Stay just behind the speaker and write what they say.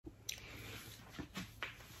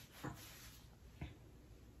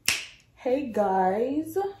Hey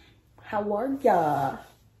guys, how are ya?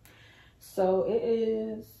 So it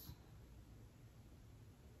is,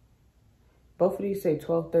 both of these say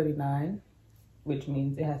 12:39, which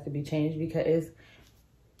means it has to be changed because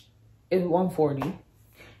it's 1:40.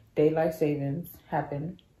 Daylight savings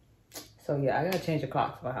happened. So yeah, I gotta change the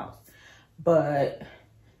clock to my house. But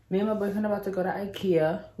me and my boyfriend are about to go to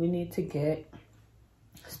Ikea. We need to get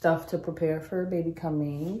stuff to prepare for baby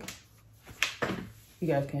coming. You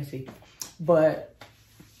guys can't see. But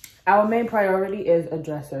our main priority is a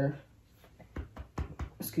dresser.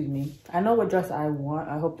 Excuse me. I know what dress I want.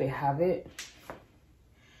 I hope they have it.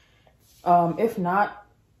 If not,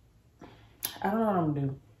 I don't know what I'm gonna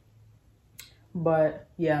do. But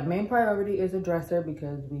yeah, main priority is a dresser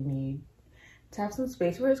because we need to have some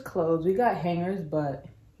space for his clothes. We got hangers, but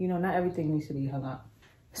you know, not everything needs to be hung up.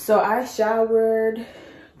 So I showered,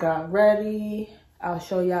 got ready. I'll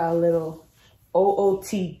show y'all a little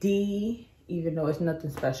OOTD, even though it's nothing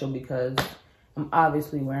special because I'm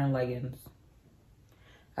obviously wearing leggings.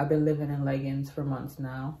 I've been living in leggings for months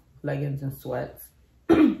now. Leggings and sweats.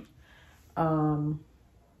 And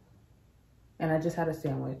I just had a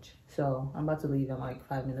sandwich. So I'm about to leave in like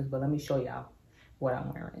 5 minutes, but let me show y'all what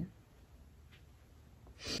I'm wearing.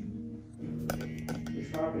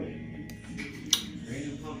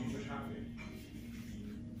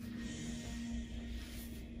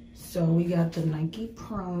 So we got the Nike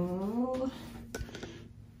Pro,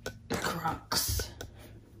 the Crocs.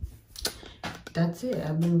 That's it.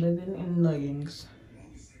 I've been living in leggings.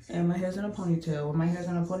 And my hair's in a ponytail. When my hair's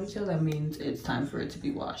in a ponytail, that means it's time for it to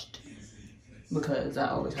be washed. Because I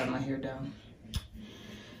always have my hair down.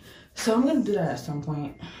 So I'm gonna do that at some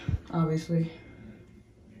point, obviously.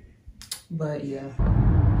 But yeah.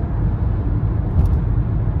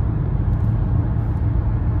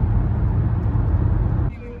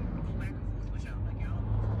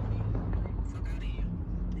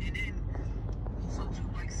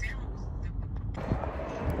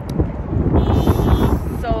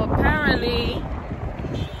 So apparently,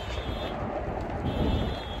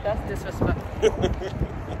 that's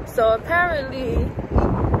disrespectful. So apparently,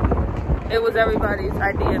 it was everybody's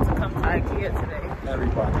idea to come to Ikea today.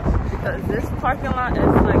 Everybody's. Because this parking lot is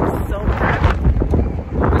like so packed.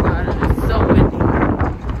 Oh my god, it is so windy.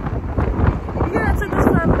 Yeah, it took us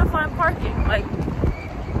forever to find parking. Like,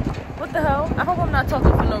 what the hell? I hope I'm not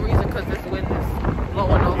talking for no reason because this wind is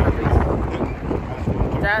blowing over me.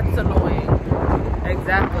 That's annoying.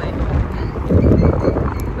 Exactly.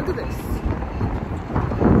 Look at this.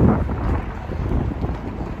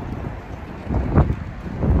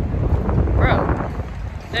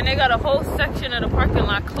 Then they got a whole section of the parking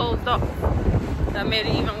lot closed off. That made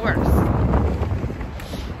it even worse.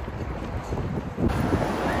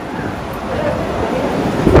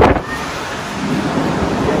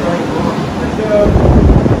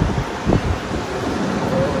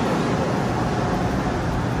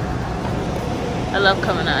 I love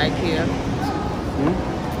coming to Ikea.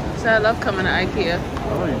 So I love coming to Ikea.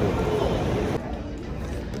 Oh, you do.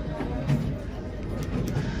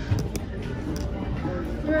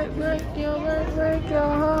 Break your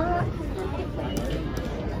heart.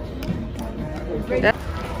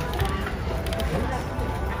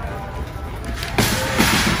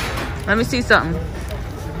 Let me see something.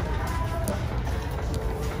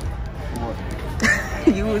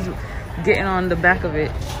 You was getting on the back of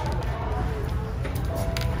it.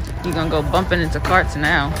 You're gonna go bumping into carts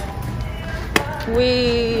now.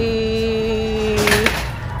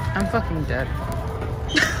 I'm fucking dead.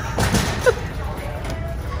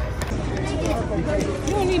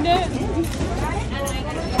 You don't need that.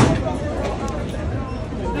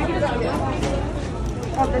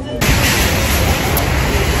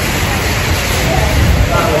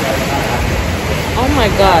 Oh my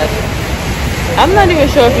god. I'm not even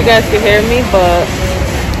sure if you guys can hear me, but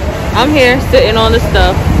I'm here sitting on the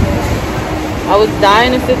stuff. I was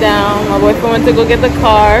dying to sit down. My boyfriend went to go get the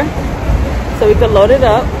car so we could load it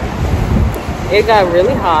up. It got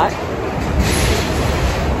really hot.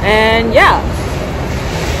 And yeah.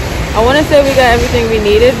 I want to say we got everything we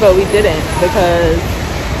needed, but we didn't because,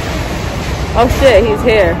 oh shit, he's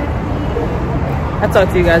here. I'll talk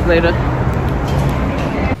to you guys later.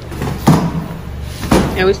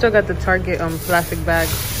 And we still got the Target plastic bag.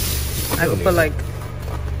 I could put like...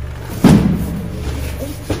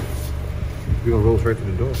 You're gonna roll straight to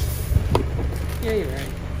the door. Yeah, you're right.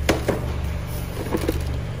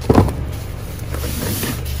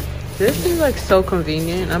 This is like so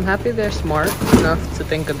convenient. I'm happy they're smart enough to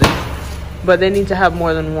think of this. But they need to have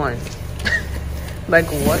more than one. Like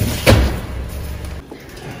what?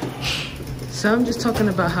 So I'm just talking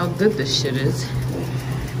about how good this shit is.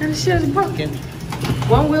 and the shit is broken.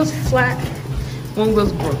 One wheel's flat, one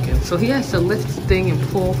wheel's broken. So he has to lift the thing and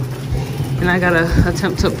pull, and I gotta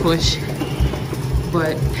attempt to push.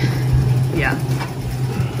 But yeah,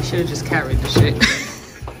 he should have just carried the shit.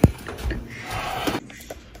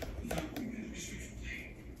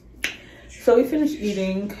 So we finished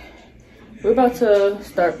eating. We're about to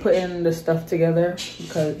start putting the stuff together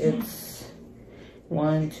because it's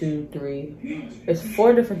 1, 2, 3. It's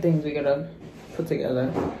 4 different things we gotta put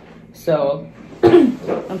together. So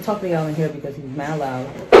I'm talking to y'all in here because he's mad loud.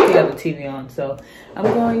 He got the TV on. So I'm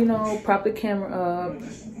going, you know, prop the camera up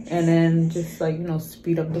and then just like, you know,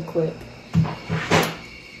 speed up the clip.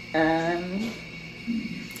 And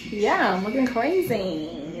yeah, I'm looking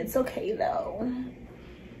crazy. It's okay though.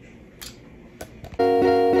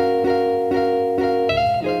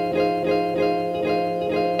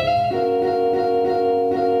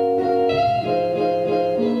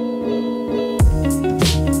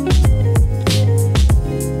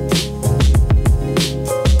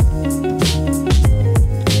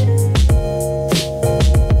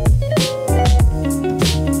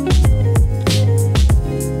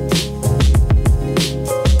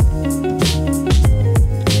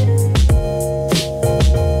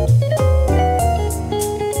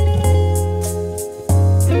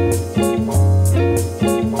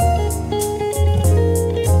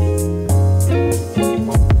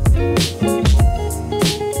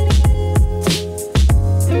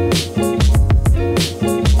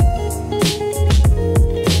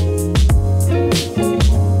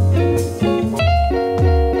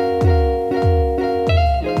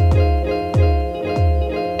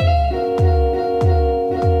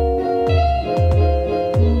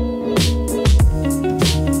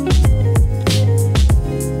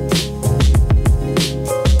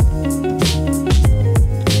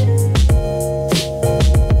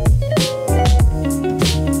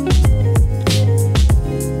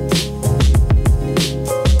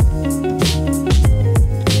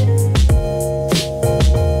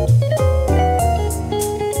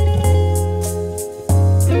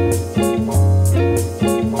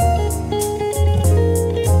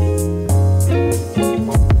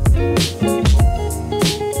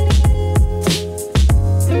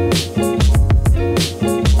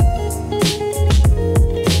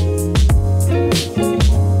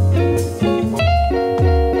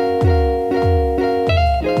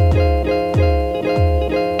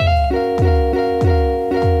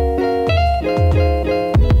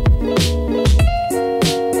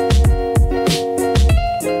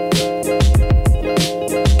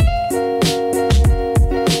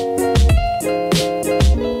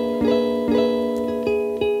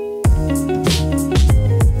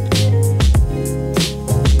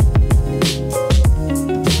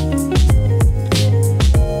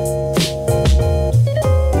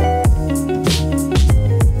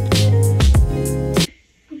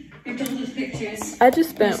 I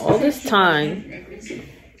just spent all this time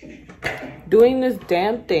doing this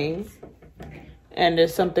damn thing, and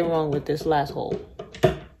there's something wrong with this last hole.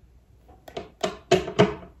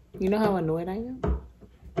 You know how annoyed I am?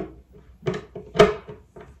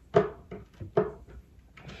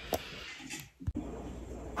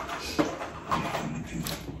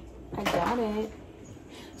 I got it.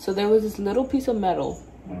 So there was this little piece of metal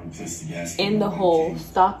in the hole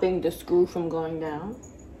stopping the screw from going down.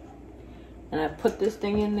 And I put this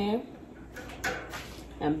thing in there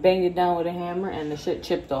and banged it down with a hammer, and the shit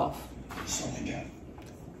chipped off. I'm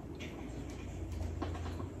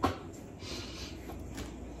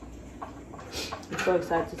so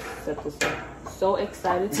excited to set this up. So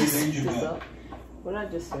excited to set this up. What did I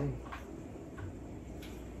just say?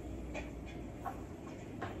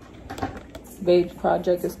 Babe's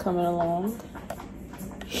project is coming along.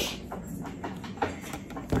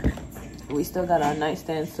 We still got our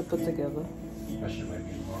nightstands to put together.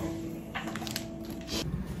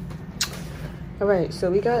 All right, so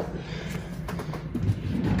we got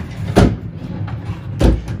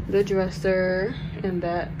the dresser and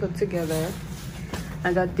that put together.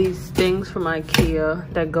 I got these things from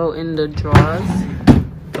Ikea that go in the drawers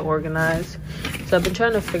to organize. So I've been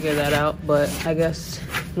trying to figure that out, but I guess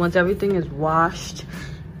once everything is washed,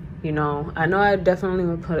 you know, I know I definitely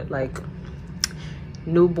would put like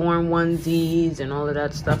newborn onesies and all of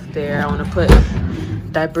that stuff there. I want to put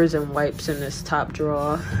diapers and wipes in this top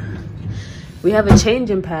drawer. We have a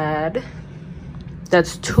changing pad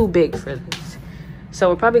that's too big for this, so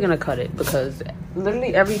we're probably gonna cut it because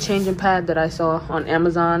literally every changing pad that I saw on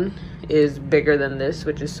Amazon is bigger than this,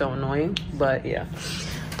 which is so annoying. But yeah,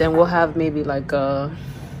 then we'll have maybe like a,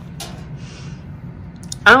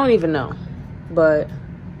 I don't even know, but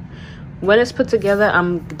When it's put together,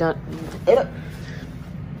 I'm done.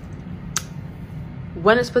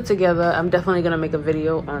 When it's put together, I'm definitely gonna make a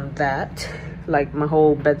video on that, like my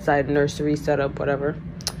whole bedside nursery setup, whatever.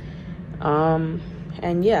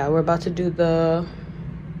 And yeah, we're about to do the,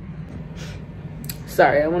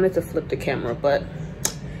 sorry, I wanted to flip the camera, but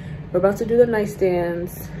we're about to do the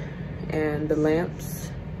nightstands and the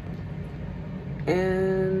lamps.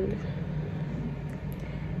 And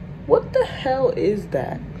what the hell is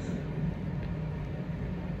that?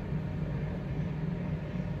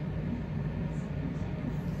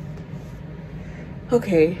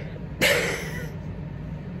 Okay.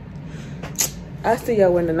 I'll see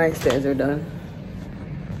y'all when the nightstands are done.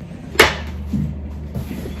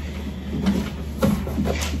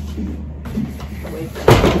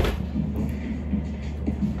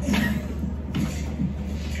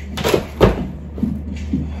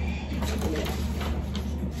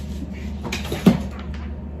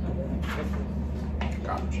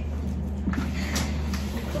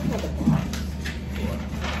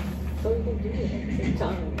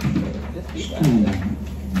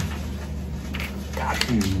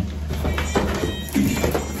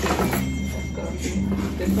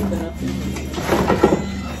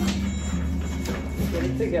 Get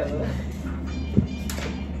it together.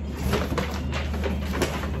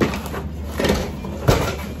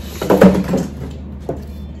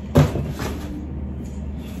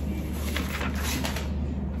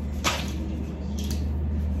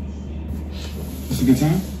 This a good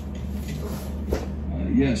time?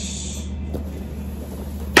 Yes.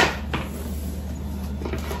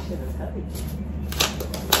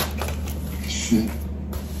 Shit.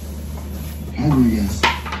 How do you guys?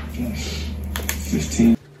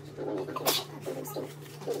 15.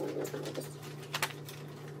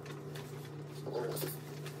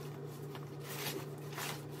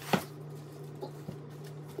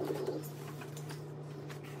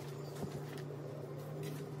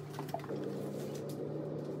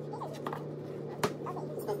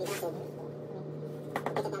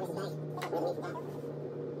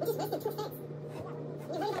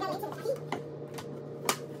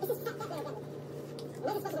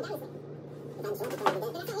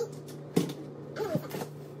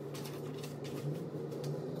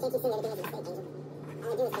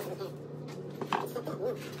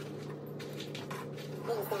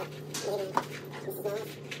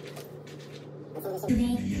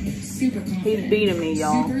 He's beating me,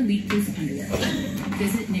 y'all.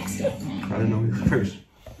 Visit Nix.com. I didn't know he was first.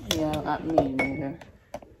 Yeah, not me neither.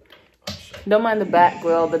 Don't mind the back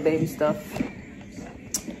with all the baby stuff.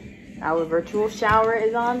 Our virtual shower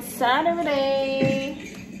is on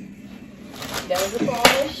Saturday. Gotta rip all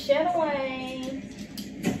this shit away.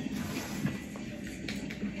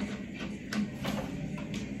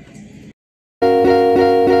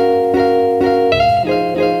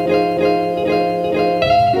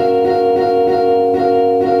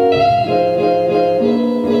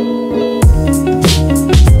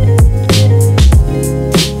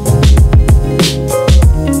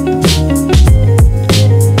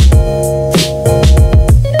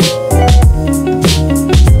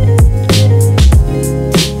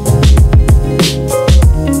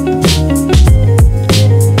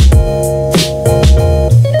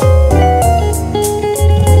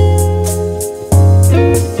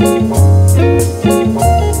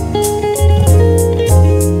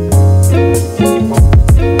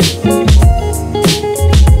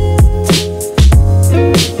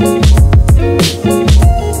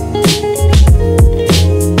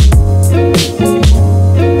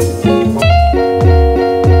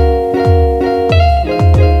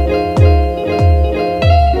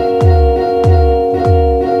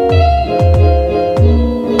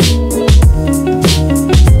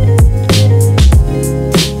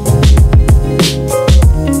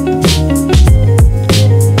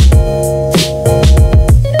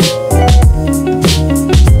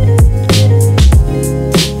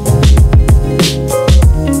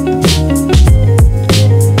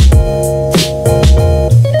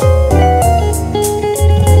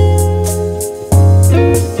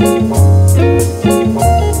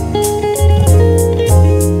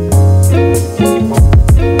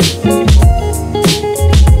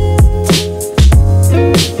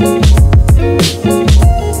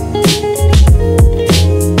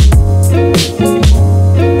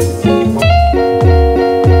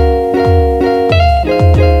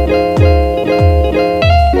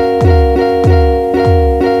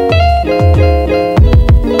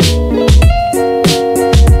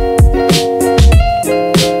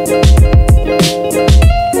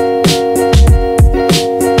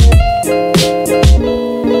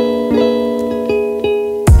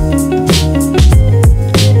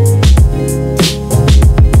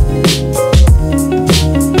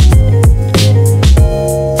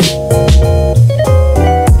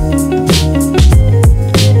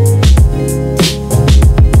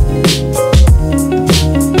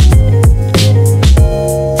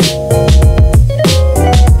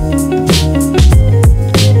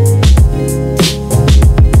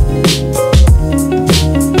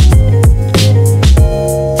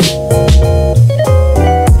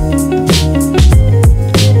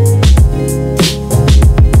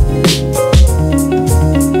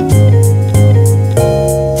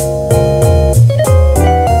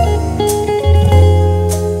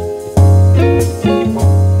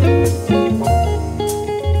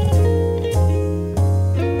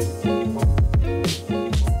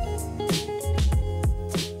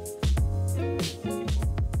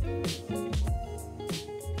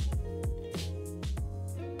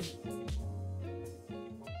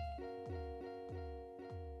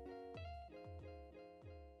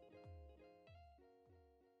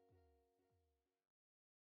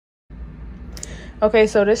 Okay,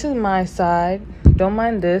 so this is my side. Don't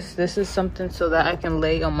mind this. This is something so that I can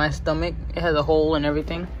lay on my stomach. It has a hole and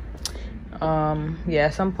everything. Yeah,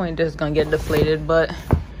 at some point this is gonna get deflated, but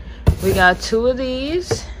we got 2 of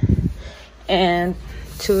these and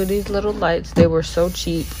 2 of these little lights. They were so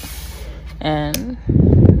cheap and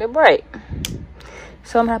they're bright,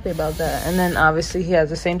 so I'm happy about that. And then obviously he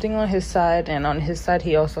has the same thing on his side, and on his side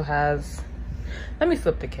he also has, let me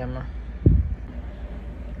flip the camera.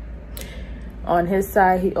 On his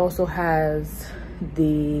side he also has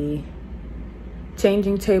the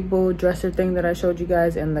changing table dresser thing that I showed you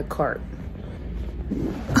guys, and the cart.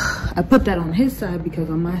 I put that on his side because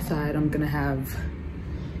on my side I'm gonna have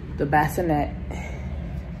the bassinet,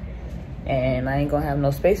 and I ain't gonna have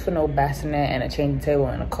no space for no bassinet and a changing table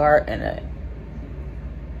and a cart and a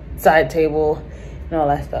side table and all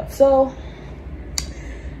that stuff. So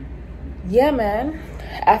yeah, man,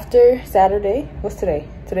 after Saturday, what's today?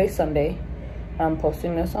 Today's Sunday. I'm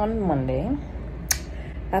posting this on Monday.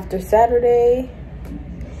 After Saturday,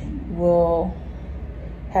 we'll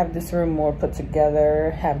have this room more put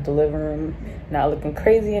together, have the living room not looking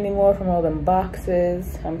crazy anymore from all them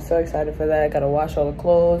boxes. I'm so excited for that. I gotta wash all the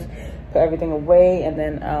clothes, put everything away, and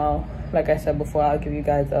then I'll, like I said before, I'll give you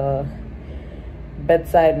guys a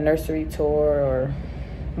bedside nursery tour or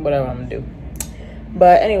whatever I'm gonna do.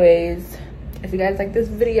 But anyways, if you guys like this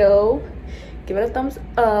video, give it a thumbs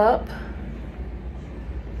up,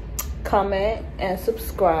 comment, and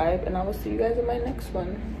subscribe, and I will see you guys in my next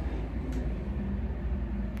one.